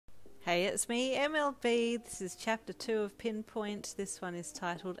Hey, it's me, MLB. This is chapter 2 of Pinpoint. This one is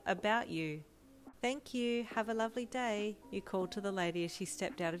titled About You. Thank you. Have a lovely day, you called to the lady as she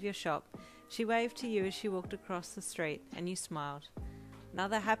stepped out of your shop. She waved to you as she walked across the street, and you smiled.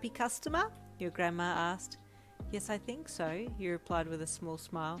 Another happy customer? Your grandma asked. Yes, I think so, you replied with a small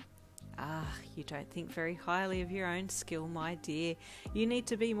smile. Ah, you don't think very highly of your own skill, my dear. You need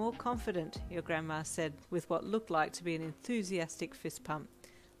to be more confident, your grandma said, with what looked like to be an enthusiastic fist pump.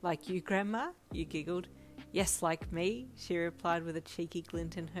 Like you, Grandma? You giggled. Yes, like me, she replied with a cheeky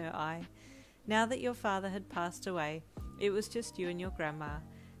glint in her eye. Now that your father had passed away, it was just you and your grandma.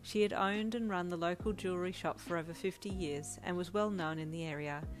 She had owned and run the local jewellery shop for over 50 years and was well known in the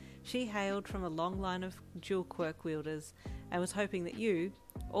area. She hailed from a long line of jewel quirk wielders and was hoping that you,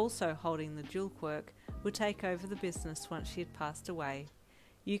 also holding the jewel quirk, would take over the business once she had passed away.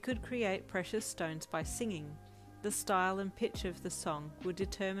 You could create precious stones by singing. The style and pitch of the song would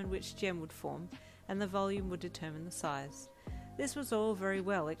determine which gem would form, and the volume would determine the size. This was all very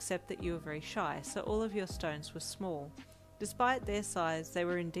well, except that you were very shy, so all of your stones were small. Despite their size, they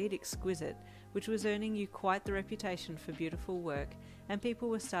were indeed exquisite, which was earning you quite the reputation for beautiful work, and people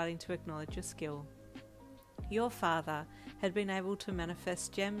were starting to acknowledge your skill. Your father had been able to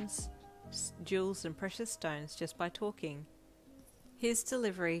manifest gems, jewels, and precious stones just by talking. His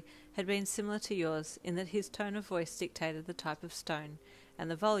delivery had been similar to yours in that his tone of voice dictated the type of stone,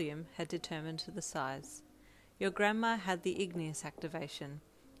 and the volume had determined the size. Your grandma had the igneous activation.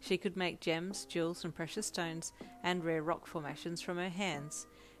 She could make gems, jewels, and precious stones and rare rock formations from her hands.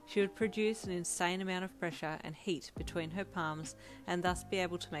 She would produce an insane amount of pressure and heat between her palms and thus be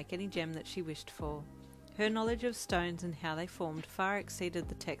able to make any gem that she wished for. Her knowledge of stones and how they formed far exceeded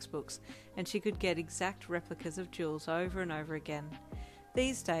the textbooks, and she could get exact replicas of jewels over and over again.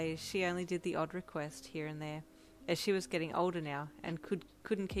 These days she only did the odd request here and there, as she was getting older now and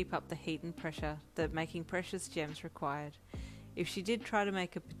couldn't keep up the heat and pressure that making precious gems required. If she did try to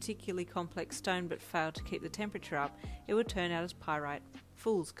make a particularly complex stone but failed to keep the temperature up, it would turn out as pyrite,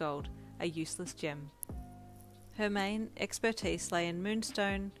 fool's gold, a useless gem. Her main expertise lay in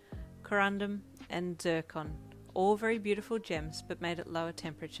moonstone, corundum, and zircon, all very beautiful gems but made at lower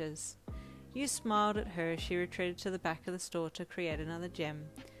temperatures. You smiled at her as she retreated to the back of the store to create another gem,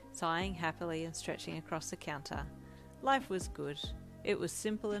 sighing happily and stretching across the counter. Life was good. It was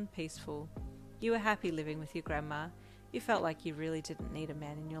simple and peaceful. You were happy living with your grandma. You felt like you really didn't need a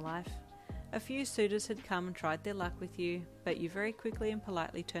man in your life. A few suitors had come and tried their luck with you, but you very quickly and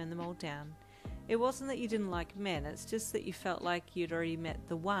politely turned them all down. It wasn't that you didn't like men, it's just that you felt like you'd already met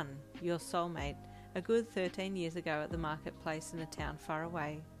the one, your soulmate, a good 13 years ago at the marketplace in a town far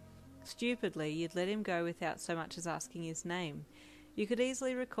away. Stupidly, you'd let him go without so much as asking his name. You could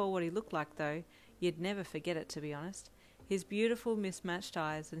easily recall what he looked like, though. You'd never forget it, to be honest. His beautiful mismatched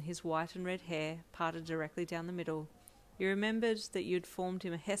eyes and his white and red hair parted directly down the middle. You remembered that you'd formed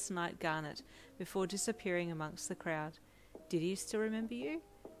him a Hessonite garnet before disappearing amongst the crowd. Did he still remember you?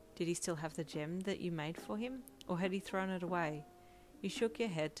 Did he still have the gem that you made for him, or had he thrown it away? You shook your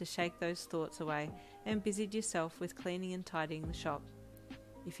head to shake those thoughts away and busied yourself with cleaning and tidying the shop.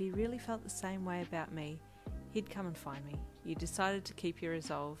 If he really felt the same way about me, he'd come and find me. You decided to keep your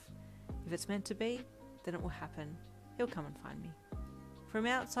resolve. If it's meant to be, then it will happen. He'll come and find me. From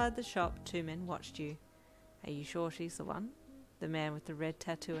outside the shop, two men watched you. Are you sure she's the one? The man with the red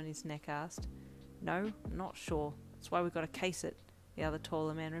tattoo on his neck asked. No, I'm not sure. That's why we've got to case it, the other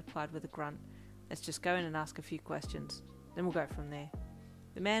taller man replied with a grunt. Let's just go in and ask a few questions. Then we'll go from there.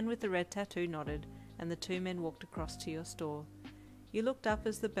 The man with the red tattoo nodded, and the two men walked across to your store. You looked up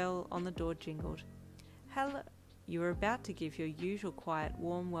as the bell on the door jingled. Hello. You were about to give your usual quiet,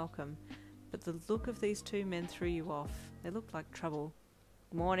 warm welcome, but the look of these two men threw you off. They looked like trouble.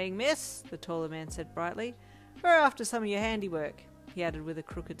 Morning, miss, the taller man said brightly. We're after some of your handiwork, he added with a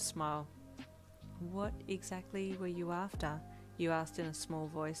crooked smile. What exactly were you after? You asked in a small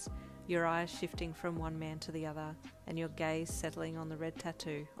voice, your eyes shifting from one man to the other, and your gaze settling on the red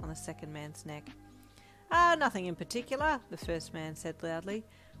tattoo on the second man's neck. Nothing in particular, the first man said loudly.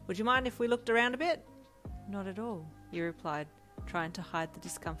 Would you mind if we looked around a bit? Not at all, you replied, trying to hide the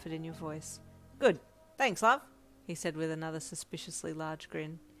discomfort in your voice. Good. Thanks, love, he said with another suspiciously large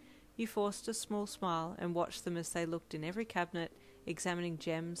grin. You forced a small smile and watched them as they looked in every cabinet, examining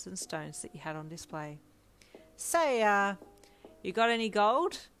gems and stones that you had on display. Say, you got any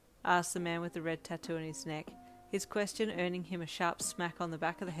gold? Asked the man with the red tattoo on his neck, his question earning him a sharp smack on the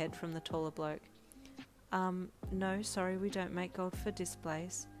back of the head from the taller bloke. No, sorry, we don't make gold for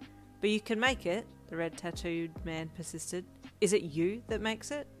displays. But you can make it, the red tattooed man persisted. Is it you that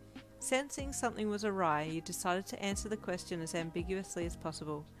makes it? Sensing something was awry, you decided to answer the question as ambiguously as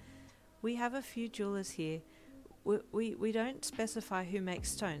possible. We have a few jewelers here. We don't specify who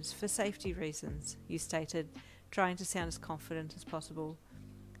makes stones for safety reasons, you stated, trying to sound as confident as possible.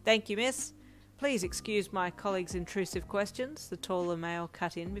 Thank you, miss. Please excuse my colleague's intrusive questions, the taller male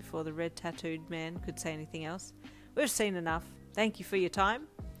cut in before the red-tattooed man could say anything else. We've seen enough. Thank you for your time.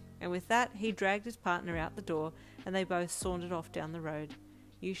 And with that, he dragged his partner out the door, and they both sauntered off down the road.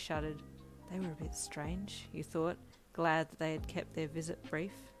 You shuddered. They were a bit strange, you thought, glad that they had kept their visit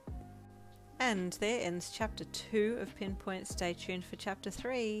brief. And there ends Chapter 2 of Pinpoint. Stay tuned for Chapter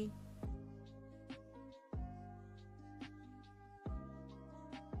 3.